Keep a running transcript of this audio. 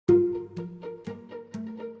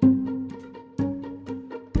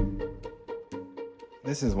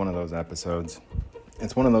This is one of those episodes.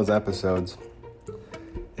 It's one of those episodes.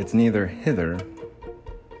 It's neither hither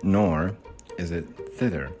nor is it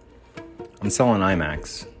thither. I'm selling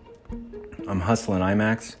iMacs. I'm hustling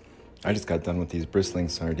iMacs. I just got done with these bristling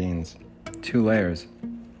sardines. 2 layers.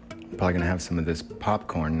 I'm probably going to have some of this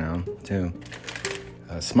popcorn now, too.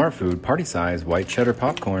 Smart Food, party size, white cheddar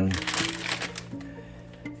popcorn.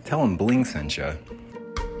 Tell them Bling sent ya.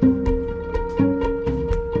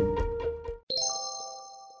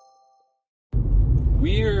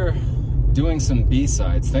 We're doing some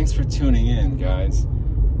B-sides. Thanks for tuning in, guys.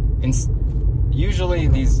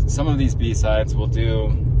 Usually some of these B-sides will do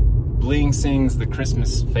Bling sings the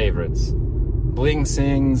Christmas favorites. Bling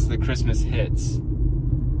sings the Christmas hits.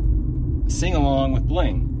 Sing along with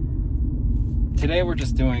Bling. Today we're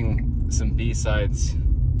just doing some B-sides,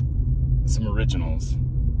 some originals.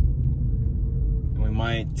 And we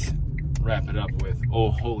might wrap it up with Oh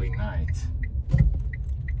Holy Night.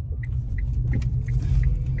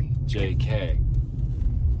 JK.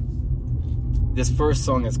 This first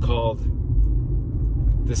song is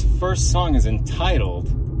entitled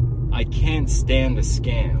I Can't Stand a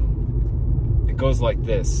Scam. It goes like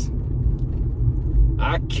this.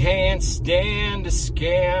 I can't stand a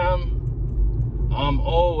scam. I'm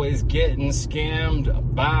always getting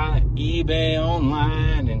scammed by eBay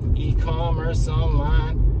online and e-commerce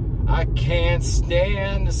online. I can't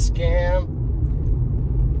stand a scam.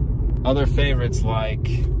 Other favorites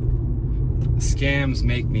like scams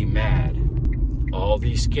make me mad. All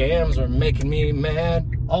these scams are making me mad.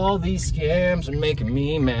 All these scams are making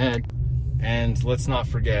me mad. And let's not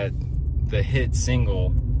forget the hit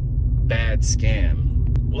single, Bad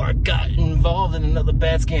Scam. Well, I got involved in another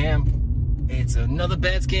bad scam. It's another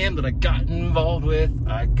bad scam that I got involved with.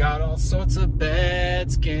 I got all sorts of bad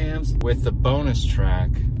scams. With the bonus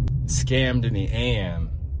track, Scammed in the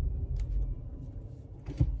AM.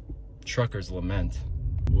 Trucker's Lament.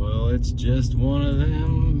 Well, it's just one of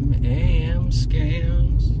them AM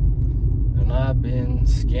scams, and I've been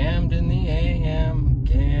scammed in the AM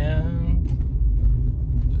again.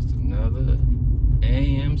 Just another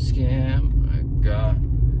AM scam. I got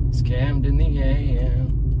scammed in the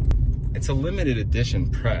AM. It's a limited edition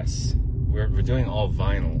press. We're doing all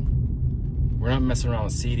vinyl. We're not messing around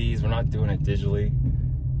with CDs. We're not doing it digitally.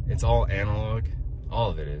 It's all analog. All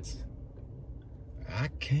of it is. I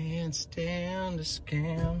can't stand a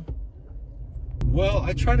scam. Well,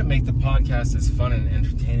 I try to make the podcast as fun and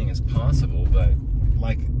entertaining as possible, but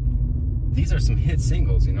these are some hit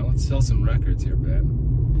singles, you know? Let's sell some records here, babe.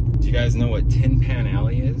 Do you guys know what Tin Pan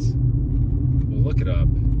Alley is? Well, look it up.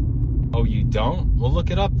 Oh, you don't? Well,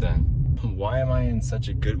 look it up then. Why am I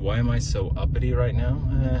so uppity right now?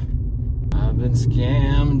 I've been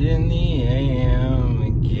scammed in the AM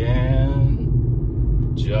again.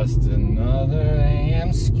 Just another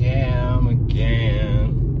AM scam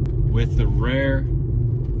again. With the rare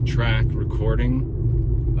track recording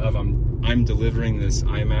of I'm delivering this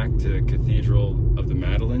iMac to Cathedral of the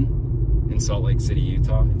Madeleine in Salt Lake City,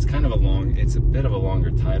 Utah. It's a bit of a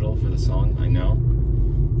longer title for the song, I know.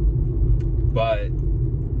 But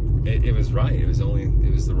it was right. It was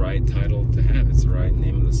the right title to have. It's the right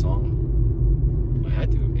name of the song. It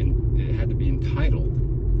had to be entitled.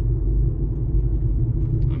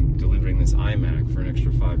 I'm delivering this iMac for an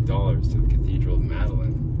extra $5 to the Cathedral of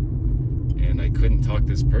Madeleine. And I couldn't talk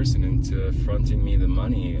this person into fronting me the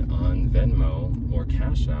money on Venmo or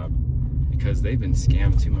Cash App because they've been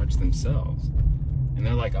scammed too much themselves. And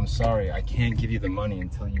they're like, I'm sorry, I can't give you the money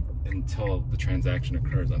until the transaction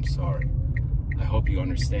occurs. I'm sorry. I hope you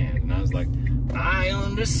understand. And I was like, I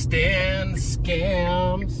understand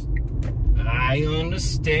scams. I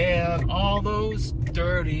understand all those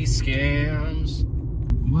dirty scams.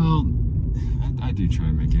 Well, I do try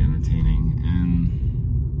to make it entertaining, and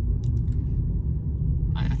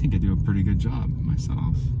I think I do a pretty good job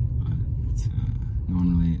myself. But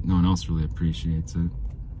no one else really appreciates it.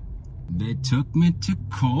 They took me to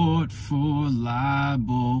court for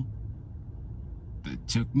libel. They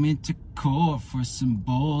took me to court for some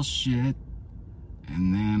bullshit.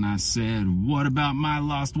 And then I said, what about my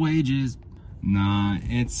lost wages? Nah,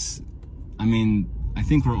 I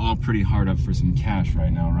think we're all pretty hard up for some cash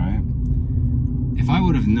right now, right? If I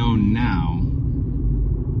would have known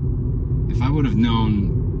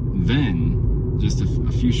then, just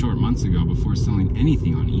a few short months ago, before selling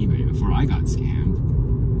anything on eBay, before I got scammed.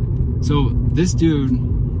 So this dude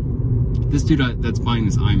that's buying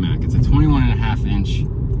this iMac, it's a 21.5-inch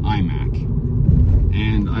iMac,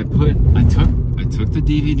 and I took the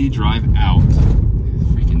DVD drive out.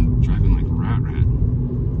 Freaking driving like a rat.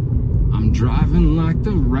 I'm I'm driving like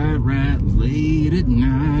the rat late at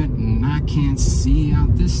night, and I can't see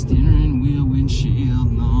out the steering wheel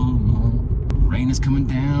windshield no more. Rain is coming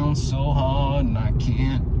down so hard and I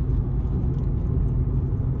can't.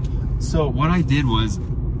 So what I did was,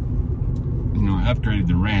 you know, I upgraded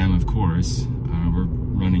the RAM, of course. We're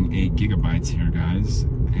running 8 gigabytes here, guys,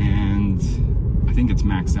 and I think it's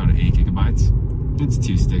maxed out at 8 gigabytes. It's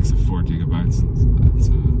 2 sticks of 4 gigabytes. That's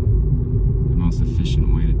the most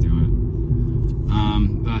efficient way to do it.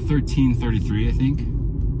 1333, I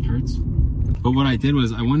think, hertz. But what I did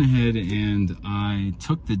was I went ahead and I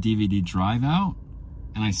took the DVD drive out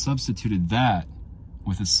and I substituted that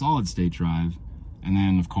with a solid state drive. And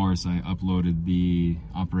then, of course, I uploaded the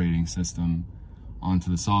operating system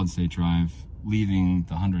onto the solid state drive, leaving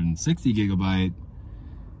the 160 gigabyte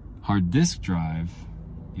hard disk drive,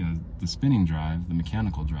 you know, the spinning drive, the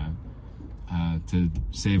mechanical drive, to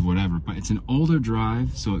save whatever. But it's an older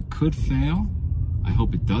drive, so it could fail. I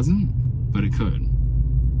hope it doesn't, but it could.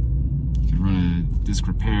 You could run a disk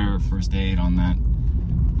repair, first aid on that,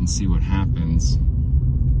 and see what happens.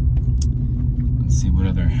 Let's see what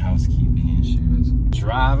other housekeeping issues.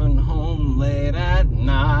 Driving home late at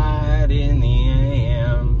night in the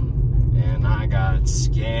AM, and I got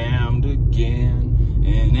scammed again.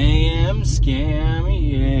 An AM scam,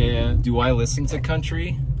 yeah. Do I listen to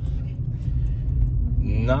country?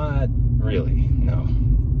 Not really, no.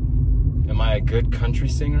 Am I a good country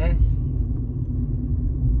singer?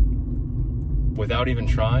 Without even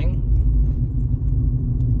trying?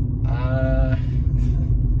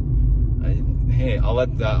 Hey,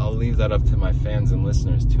 I'll leave that up to my fans and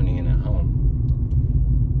listeners tuning in at home.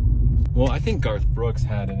 Well, I think Garth Brooks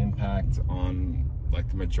had an impact on like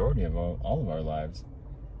the majority of all of our lives,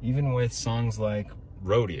 even with songs like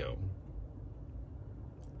Rodeo.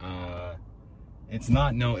 It's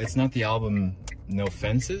not the album No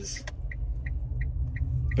Fences,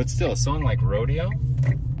 but still, a song like Rodeo,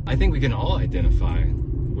 I think we can all identify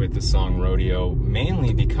with the song Rodeo,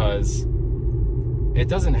 mainly because it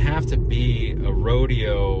doesn't have to be a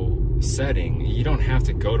rodeo setting. You don't have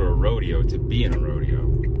to go to a rodeo to be in a rodeo.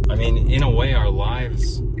 I mean, in a way, our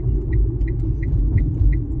lives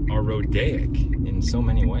are rodaic in so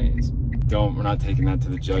many ways. We're not taking that to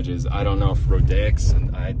the judges. I don't know if rodaic's,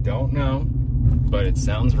 and I don't know, but it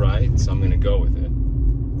sounds right, so I'm gonna go with it.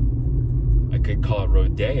 I could call it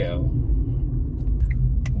rodeo.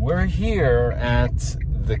 We're here at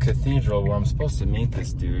the cathedral where I'm supposed to meet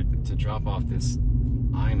this dude to drop off this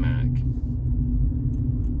iMac.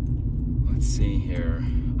 Let's see here.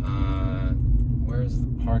 Where's the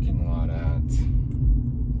parking lot at?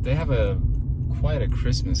 They have quite a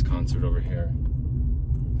Christmas concert over here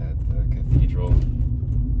at the cathedral.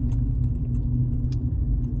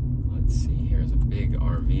 Let's see, here's a big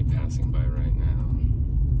RV passing by right now.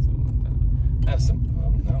 I have some,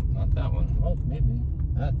 no, not that one. Well, maybe.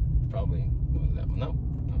 That probably was that one. No.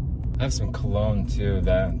 I have some cologne too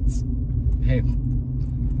that's, hey,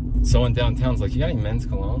 someone downtown's like, you got any men's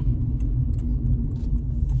cologne?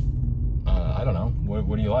 I don't know.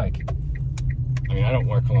 What do you like? I mean, I don't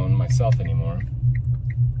wear cologne myself anymore,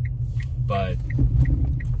 but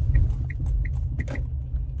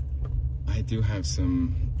I do have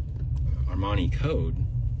some Armani Code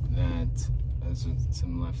that there's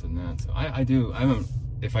some left in that. So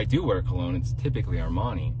if I do wear cologne, it's typically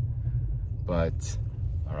Armani. But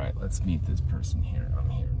all right, let's meet this person here.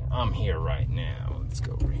 I'm here right now. Let's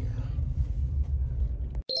go over here.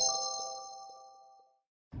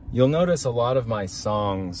 You'll notice a lot of my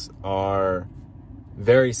songs are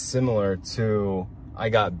very similar to I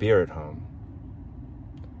Got Beer at Home.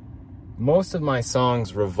 Most of my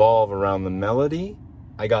songs revolve around the melody,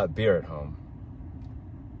 I Got Beer at Home.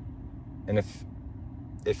 And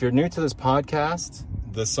if you're new to this podcast,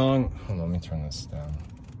 the song, hold on, let me turn this down.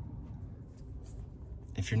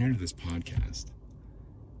 If you're new to this podcast,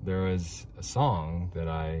 there is a song that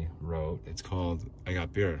I wrote. It's called I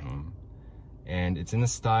Got Beer at Home. And it's in the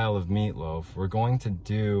style of Meatloaf.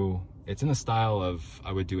 It's in the style of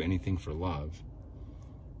I Would Do Anything for Love.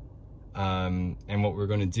 And what we're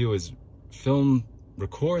going to do is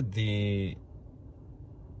record the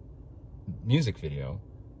music video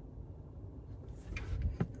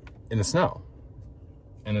in the snow.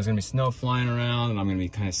 And there's going to be snow flying around, and I'm going to be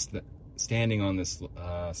kind of standing on this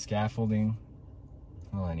scaffolding.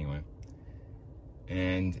 Well, anyway.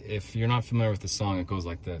 And if you're not familiar with the song, it goes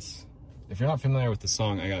like this. If you're not familiar with the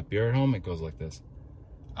song I Got Beer at Home, it goes like this.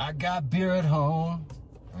 I got beer at home.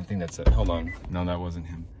 I think that's it. Hold on. No, that wasn't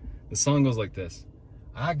him. The song goes like this.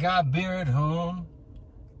 I got beer at home.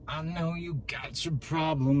 I know you got your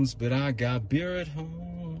problems, but I got beer at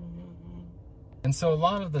home. And so a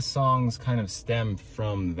lot of the songs kind of stem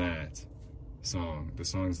from that song. The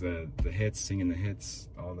songs that, the hits, singing the hits,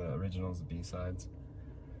 all the originals, the B-sides.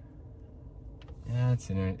 Yeah,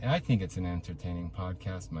 I think it's an entertaining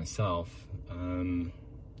podcast myself.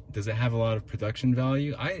 Does it have a lot of production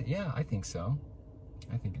value? Yeah, I think so.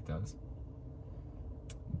 I think it does.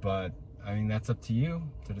 But, I mean, that's up to you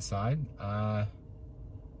to decide.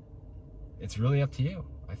 It's really up to you.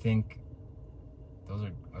 I think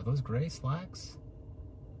are those gray slacks?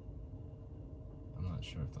 I'm not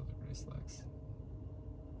sure if those are gray slacks.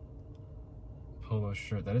 Polo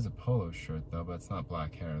shirt. That is a polo shirt though, but it's not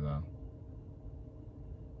black hair though.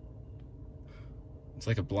 It's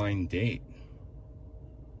like a blind date.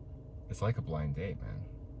 It's like a blind date, man.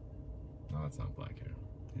 No, it's not black hair.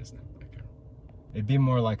 He doesn't have black hair. It'd be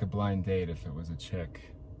more like a blind date if it was a chick.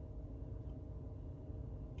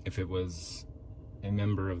 If it was a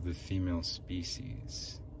member of the female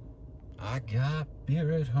species. I got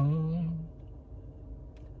beer at home.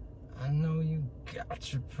 I know you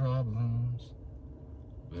got your problems,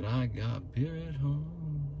 but I got beer at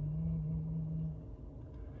home.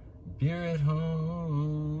 Beer at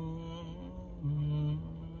home.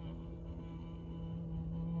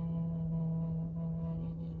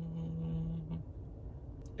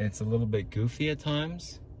 It's a little bit goofy at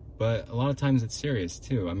times, but a lot of times it's serious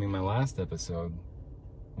too. I mean, my last episode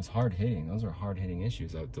was hard-hitting. Those are hard-hitting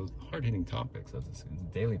issues. Those hard-hitting topics. It's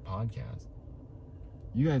a daily podcast.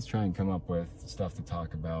 You guys try and come up with stuff to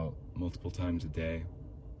talk about multiple times a day.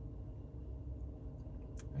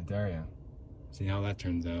 I dare ya. See how that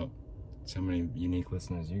turns out. So many unique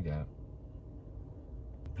listeners you got.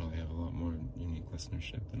 Probably have a lot more unique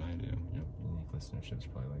listenership than I do. Yep. Unique listenership's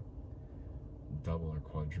probably like double or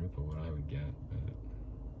quadruple what I would get, but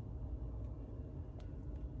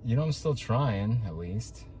you know, I'm still trying, at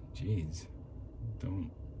least. Jeez. Don't.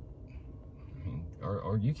 I mean,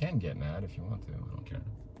 or you can get mad if you want to. I don't care.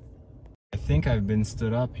 I think I've been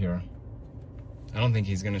stood up here. I don't think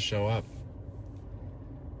he's gonna show up.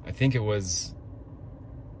 I think it was,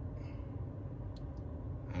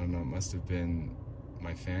 I don't know, it must have been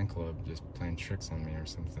my fan club just playing tricks on me or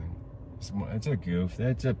something. It's a goof.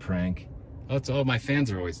 It's a prank. Oh, my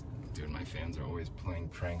fans are always, dude, my fans are always playing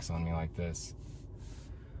pranks on me like this.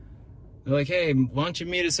 They're like, hey, why don't you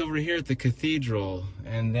meet us over here at the Cathedral,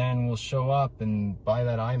 and then we'll show up and buy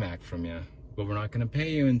that iMac from you. But we're not going to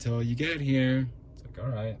pay you until you get here. It's like,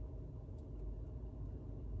 all right.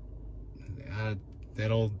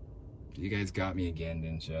 That old, you guys got me again,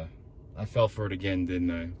 didn't you? I fell for it again,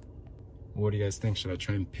 didn't I? What do you guys think? Should I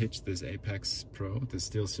try and pitch this Apex Pro, the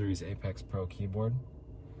SteelSeries Apex Pro keyboard?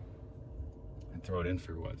 And throw it in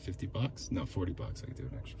for what, 50 bucks? No, 40 bucks. I could do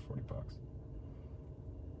an extra 40 bucks.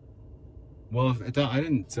 Well, I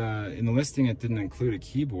didn't, in the listing it didn't include a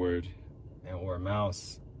keyboard or a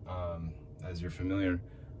mouse, as you're familiar.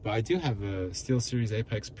 But I do have a SteelSeries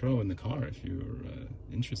Apex Pro in the car if you're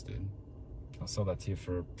interested. I'll sell that to you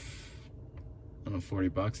for, I don't know, 40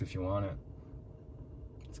 bucks if you want it.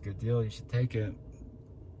 It's a good deal, you should take it.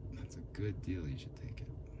 That's a good deal, you should take it.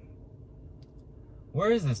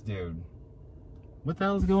 Where is this dude? What the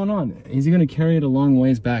hell is going on? Is he gonna carry it a long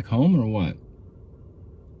ways back home or what?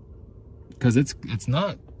 Because it's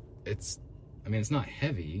not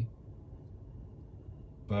heavy,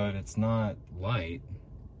 but it's not light.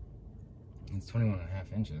 It's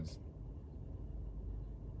 21.5 inches.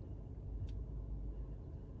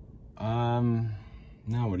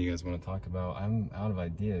 Now what do you guys want to talk about? I'm out of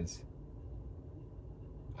ideas.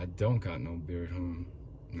 I don't got no beer at home.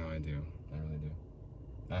 No, I do. I really do.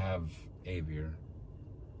 I have a beer.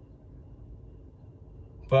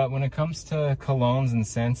 But when it comes to colognes and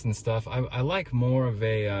scents and stuff, I like more of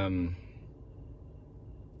a,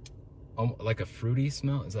 like a fruity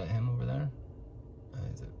smell. Is that him over there?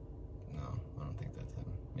 Is it? No, I don't think that's him.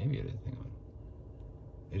 Maybe it is. Hang on.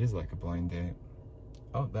 It is like a blind date.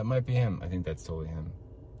 Oh, that might be him. I think that's totally him.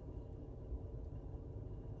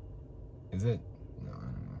 Is it? No, I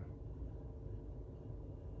don't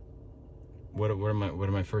know. What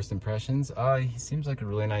are my first impressions? He seems like a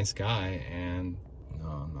really nice guy, and no,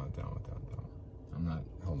 I'm not down with that though. I'm not.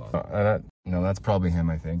 Hold on. No, that's probably him.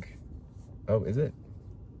 I think. Oh, is it?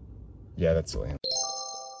 Yeah, that's totally him.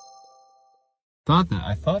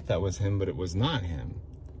 I thought that was him, but it was not him.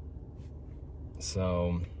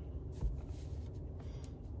 So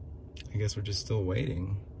I guess we're just still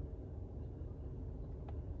waiting.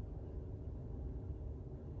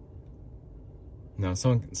 No,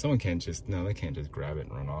 someone can't just, no, they can't just grab it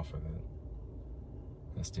and run off with it.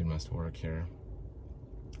 This dude must work here.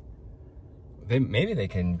 Maybe they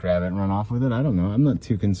can grab it and run off with it. I don't know. I'm not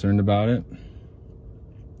too concerned about it.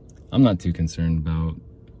 I'm not too concerned about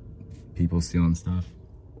people stealing stuff.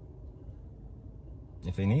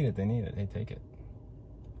 If they need it, they need it. Hey, take it.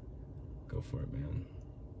 Go for it, man.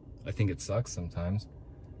 I think it sucks sometimes,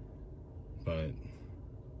 but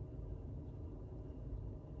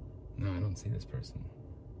no, I don't see this person.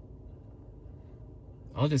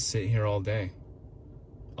 I'll just sit here all day.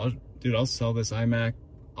 I'll sell this iMac.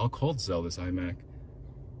 I'll cold sell this iMac.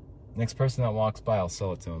 Next person that walks by, I'll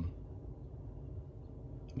sell it to him.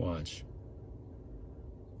 Watch.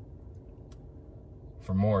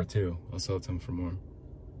 For more, too. I'll sell it to him for more.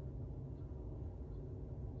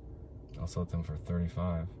 I'll sell it to him for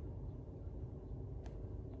 35.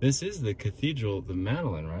 This is the Cathedral, the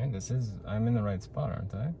Madeleine, right? I'm in the right spot,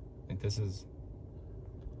 aren't I? Like this is,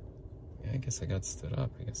 yeah, I guess I got stood up.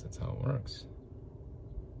 I guess that's how it works.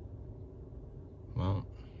 Well.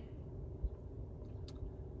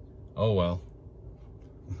 Oh well.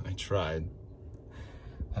 I tried.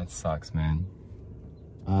 That sucks, man.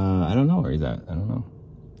 I don't know where he's at. I don't know.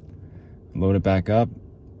 Load it back up.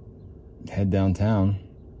 Head downtown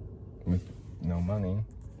with no money.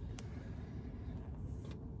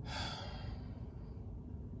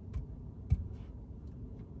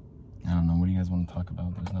 I don't know. What do you guys want to talk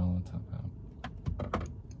about? There's not a lot to talk about.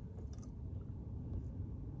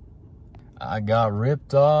 I got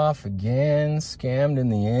ripped off again, scammed in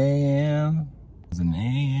the AM. It was an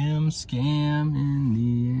AM scam in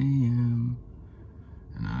the AM.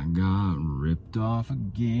 And I got ripped off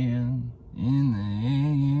again in the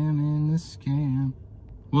AM in the scam.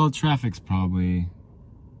 Well, traffic's probably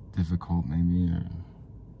difficult maybe, or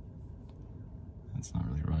it's not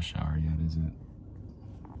really rush hour yet, is it?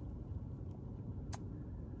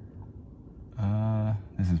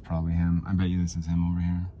 This is probably him. I bet you this is him over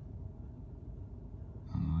here.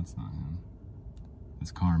 Oh, no, that's not him.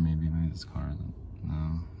 This car maybe this car isn't.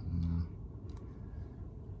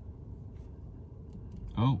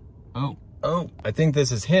 No. Oh, I think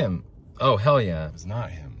this is him. Oh, hell yeah. It was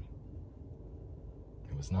not him.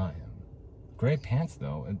 It was not him. Gray pants,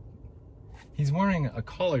 though. He's wearing a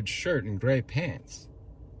collared shirt and gray pants.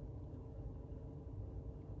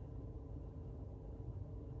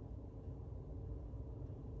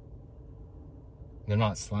 They're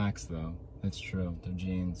not slacks, though. That's true. They're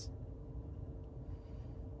jeans.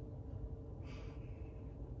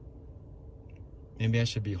 Maybe I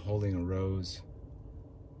should be holding a rose.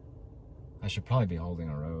 I should probably be holding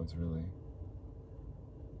a rose, really.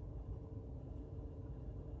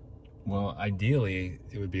 Well, ideally,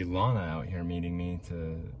 it would be Lana out here meeting me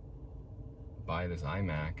to buy this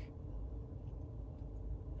iMac.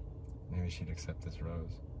 Maybe she'd accept this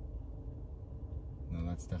rose. No,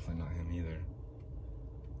 that's definitely not him either.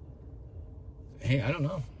 Hey, I don't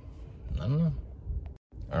know.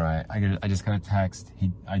 All right, I just got a text.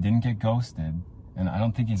 I didn't get ghosted, and I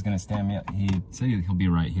don't think he's gonna stand me up. He said he'll be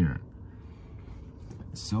right here.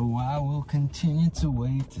 So I will continue to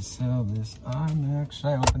wait to sell this iMac. Should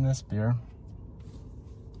I open this beer?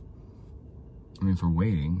 I mean, for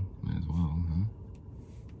waiting, might as well, huh?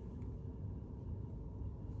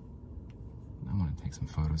 I want to take some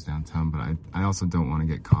photos downtown, but I also don't want to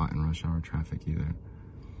get caught in rush hour traffic either.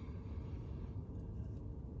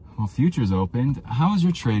 Well, Futures opened. How was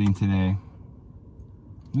your trading today?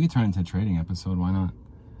 We could turn it into a trading episode, why not?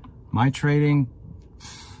 My trading,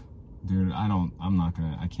 dude,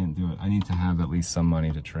 I can't do it. I need to have at least some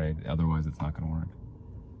money to trade. Otherwise, it's not gonna work.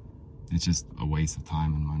 It's just a waste of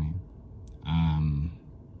time and money.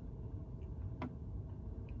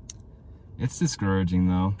 It's discouraging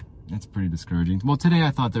though. It's pretty discouraging. Well, today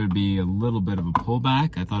I thought there'd be a little bit of a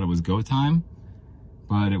pullback. I thought it was go time.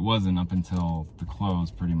 But it wasn't up until the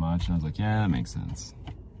close, pretty much. And I was like, yeah, that makes sense.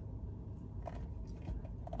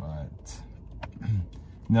 But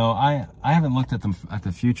no, I haven't looked at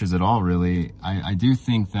the futures at all, really. I do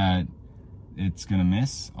think that it's gonna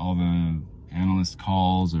miss all the analyst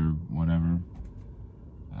calls or whatever,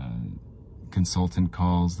 consultant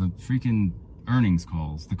calls, the freaking earnings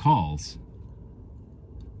calls, the calls.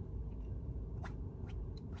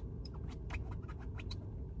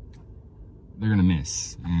 They're gonna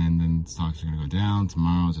miss, and then stocks are gonna go down.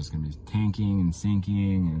 Tomorrow it's just gonna be tanking and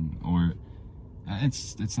sinking,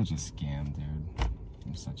 it's such a scam, dude.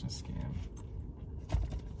 It's such a scam.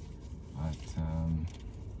 But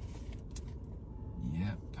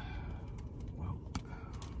yep. Well,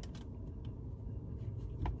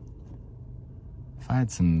 if I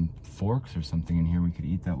had some forks or something in here, we could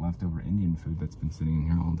eat that leftover Indian food that's been sitting in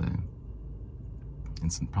here all day.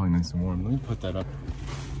 And some probably nice and warm. Let me put that up.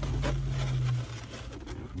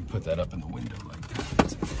 Put that up in the window like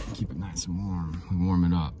that. Keep it nice and warm. We warm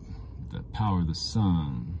it up with the power of the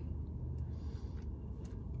sun.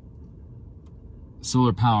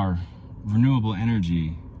 Solar power, renewable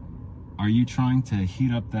energy. Are you trying to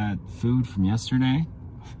heat up that food from yesterday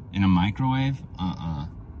in a microwave? I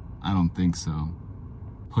don't think so.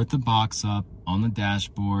 Put the box up on the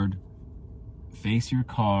dashboard, face your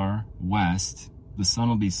car west, the sun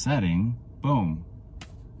will be setting, boom.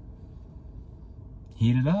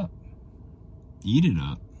 Heat it up. Eat it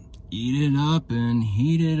up. Eat it up and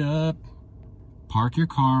heat it up. Park your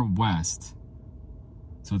car west,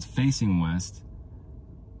 so it's facing west.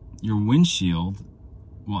 Your windshield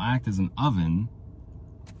will act as an oven.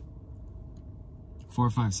 4 or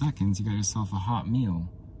 5 seconds, you got yourself a hot meal.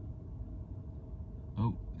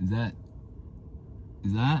 Oh, is that?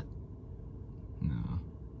 No.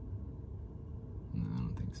 No, I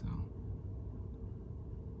don't think so.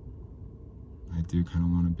 I do kind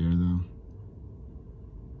of want a beer though.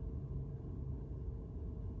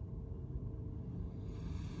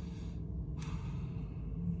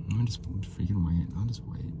 I'll just freaking wait. I'll just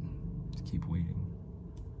wait. Just keep waiting.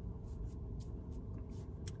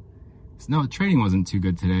 So, no, trading wasn't too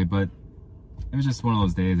good today, but it was just one of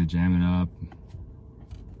those days of jamming up.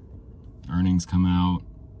 Earnings come out,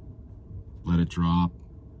 let it drop.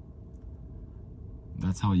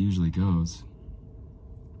 That's how it usually goes.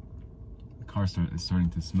 The car is starting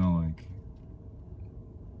to smell like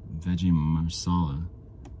veggie marsala.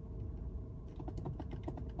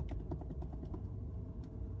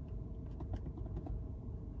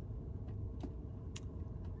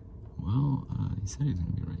 Well, he said he's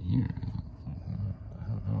gonna be right here. I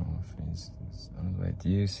don't know if he's on his way. Do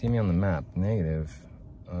you see me on the map? Negative.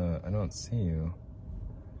 I don't see you.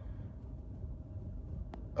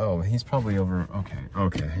 Oh, he's probably over.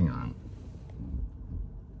 Okay, hang on.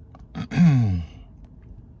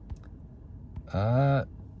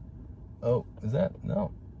 Oh, is that?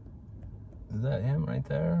 No. Is that him right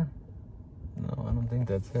there? No, I don't think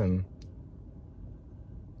that's him.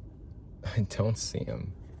 I don't see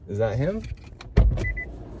him. Is that him?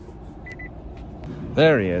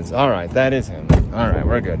 There he is. All right, that is him. All right,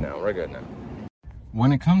 we're good now. We're good now.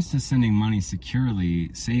 When it comes to sending money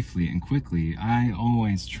securely, safely, and quickly, I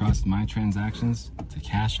always trust my transactions to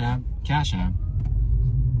Cash App. Cash App.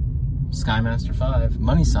 Skymaster5.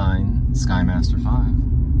 Money sign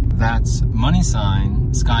Skymaster5. That's money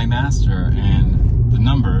sign Skymaster and the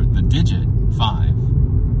number, the digit 5.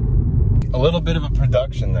 A little bit of a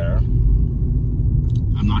production there.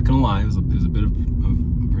 I'm not gonna lie, it was a bit of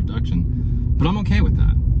production, but I'm okay with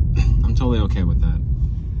that. I'm totally okay with that.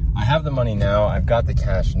 I have the money now. I've got the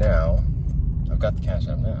cash now. I've got the Cash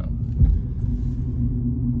App now.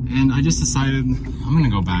 And I just decided I'm gonna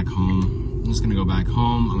go back home. I'm just gonna go back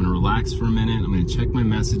home. I'm gonna relax for a minute. I'm gonna check my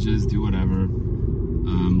messages, do whatever.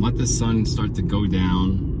 Let the sun start to go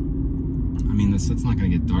down. I mean, it's not gonna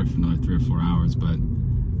get dark for another 3 or 4 hours, but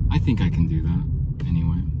I think I can do that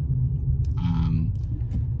anyway.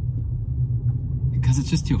 Because it's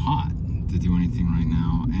just too hot to do anything right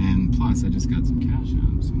now, and plus I just got some cash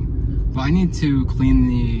out. So. But I need to clean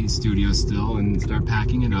the studio still and start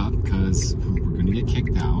packing it up because we're gonna get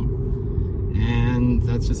kicked out, and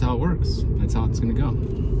that's just how it works. That's how it's gonna go.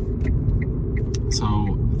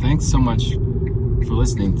 So thanks so much for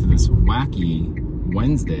listening to this wacky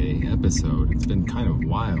Wednesday episode. It's been kind of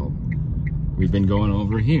wild. We've been going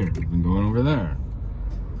over here, we've been going over there.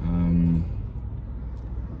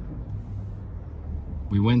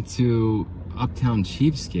 We went to Uptown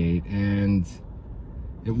Cheapskate, and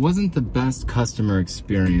it wasn't the best customer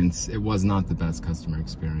experience. It was not the best customer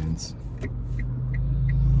experience.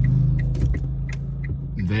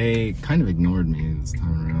 They kind of ignored me this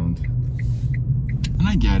time around. And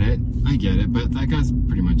I get it, but that guy's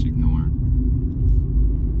pretty much ignored.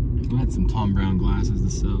 I had some Tom Brown glasses to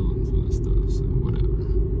sell and some other stuff, so whatever.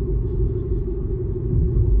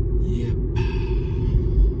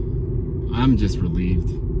 I'm just relieved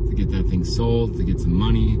to get that thing sold, to get some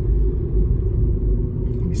money.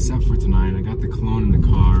 We set for tonight. I got the cologne in the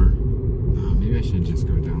car. Maybe I should just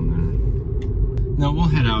go down there. No, we'll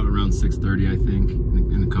head out around 6:30, I think.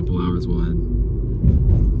 In a couple hours, we'll head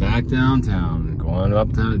back downtown. Going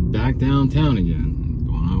back downtown again.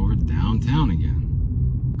 Going over downtown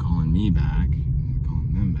again. Calling me back.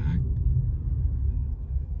 Calling them back.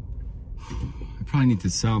 I probably need to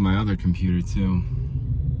sell my other computer too.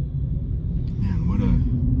 Man, what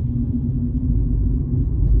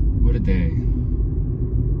a day.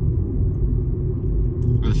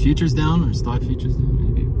 Are the futures down? Are stock futures down?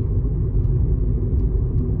 Maybe.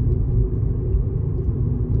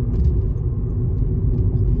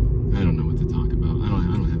 I don't know what to talk about. I don't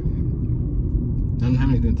have anything. I don't have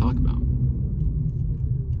anything to talk about.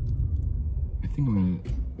 I think I'm gonna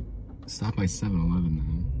stop by 7-Eleven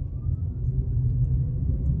then.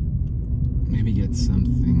 maybe get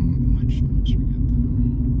something. How much should we get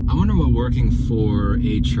there? I wonder what working for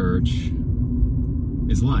a church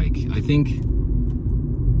is like. I think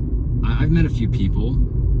I've met a few people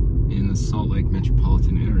in the Salt Lake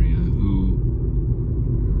metropolitan area who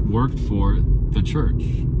worked for the Church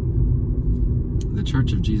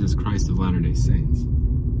of Jesus Christ of Latter-day Saints.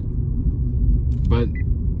 But the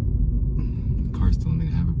car's telling me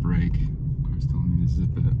to have a break. The car's telling me to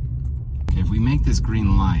zip it. Okay, if we make this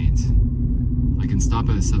green light, I can stop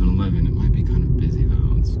at a 7-Eleven. It might be kind of busy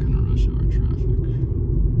though. It's kind of rush hour traffic.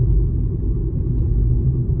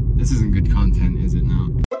 This isn't good content, is it now?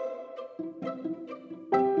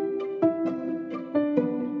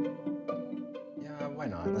 Yeah, why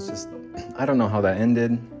not? Let's just... I don't know how that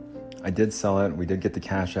ended. I did sell it. We did get the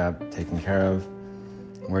Cash App taken care of.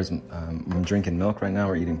 I'm drinking milk right now.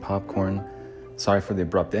 We're eating popcorn. Sorry for the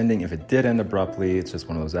abrupt ending. If it did end abruptly, it's just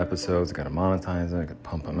one of those episodes. I gotta monetize it. I gotta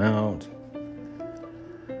pump them out.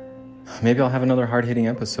 Maybe I'll have another hard-hitting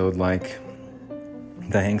episode like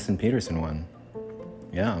the Hanks and Peterson one.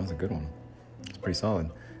 Yeah, it was a good one. It's pretty solid.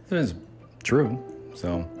 It is true.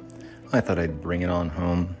 So I thought I'd bring it on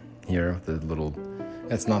home here with the little...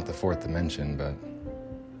 It's not the fourth dimension, but...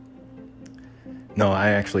 No, I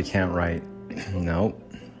actually can't write. No,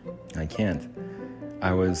 I can't.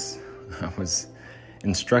 I was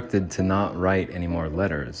instructed to not write any more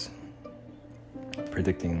letters,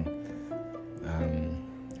 predicting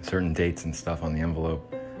certain dates and stuff on the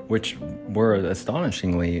envelope, which were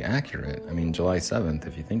astonishingly accurate. I mean, July 7th,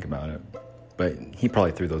 if you think about it. But he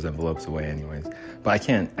probably threw those envelopes away anyways. But I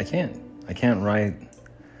can't write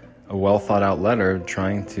a well thought out letter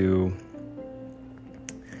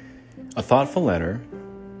a thoughtful letter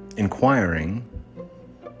inquiring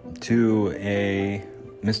to a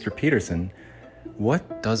Mr. Peterson,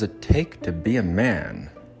 what does it take to be a man?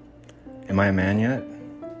 Am I a man yet?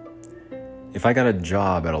 If I got a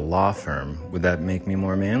job at a law firm, would that make me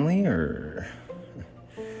more manly? Or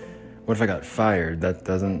what if I got fired?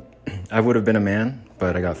 I would have been a man,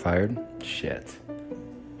 but I got fired? Shit.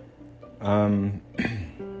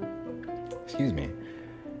 Excuse me.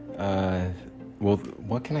 Well,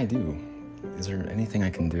 what can I do? Is there anything I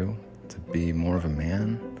can do to be more of a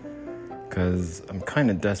man? Because I'm kind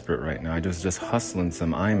of desperate right now. I just hustling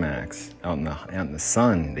some iMacs out in the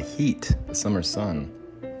sun, the heat, the summer sun.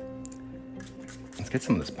 Let's get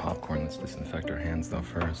some of this popcorn. Let's disinfect our hands though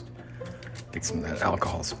first. Get some of that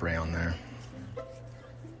alcohol spray on there.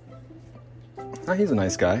 Oh, he's a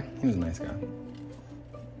nice guy. He was a nice guy.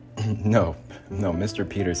 No, Mr.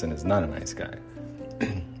 Peterson is not a nice guy.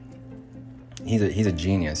 He's a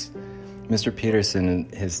genius. Mr. Peterson,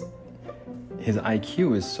 his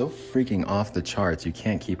IQ is so freaking off the charts, you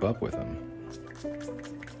can't keep up with him.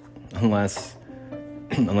 Unless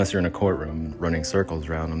you're in a courtroom running circles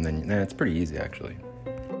around him, then it's pretty easy, actually.